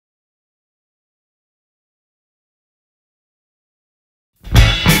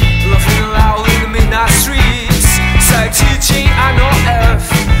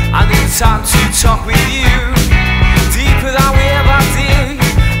with you, deeper than we ever did.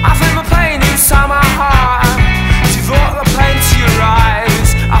 I feel my pain inside my heart, devote the pain to your eyes.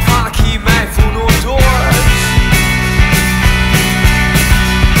 I found a key made for no doors.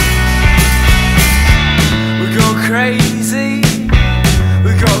 We go crazy,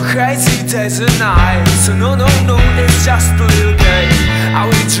 we go crazy days and nights. So no, no, no, it's just a little game. Are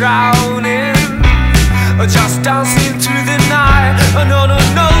we drowning, or just dancing through the night? Oh no, no,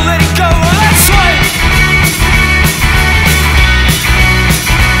 no, let it go, let's wait.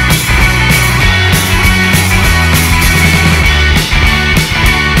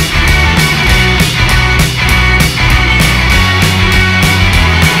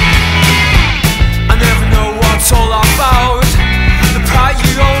 I never know what it's all about, the pride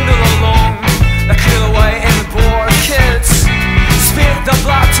you own all along, that kill away in the bored kids, spit the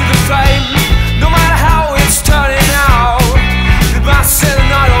blood to the flame. No matter how it's turning out, the mass set the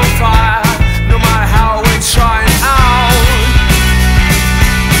night on fire. No matter how we're trying out,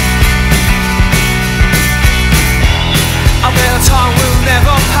 I bet the time will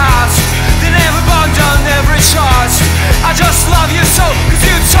never pass. They never bond on every trust. I just love you so, cause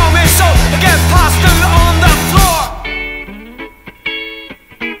you told me so. I get past them on the floor.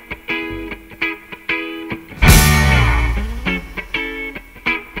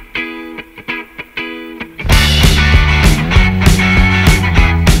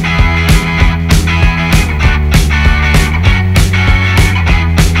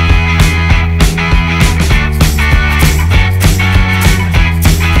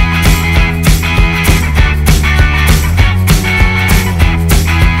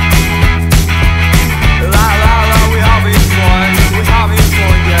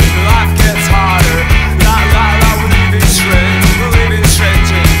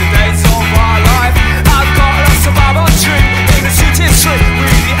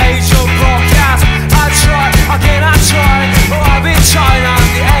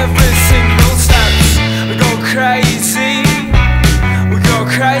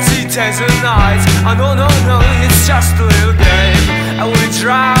 Days and nights, oh no, no, no, it's just a little game. And we're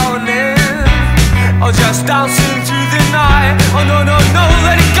drowning, or just dancing through the night. Oh no,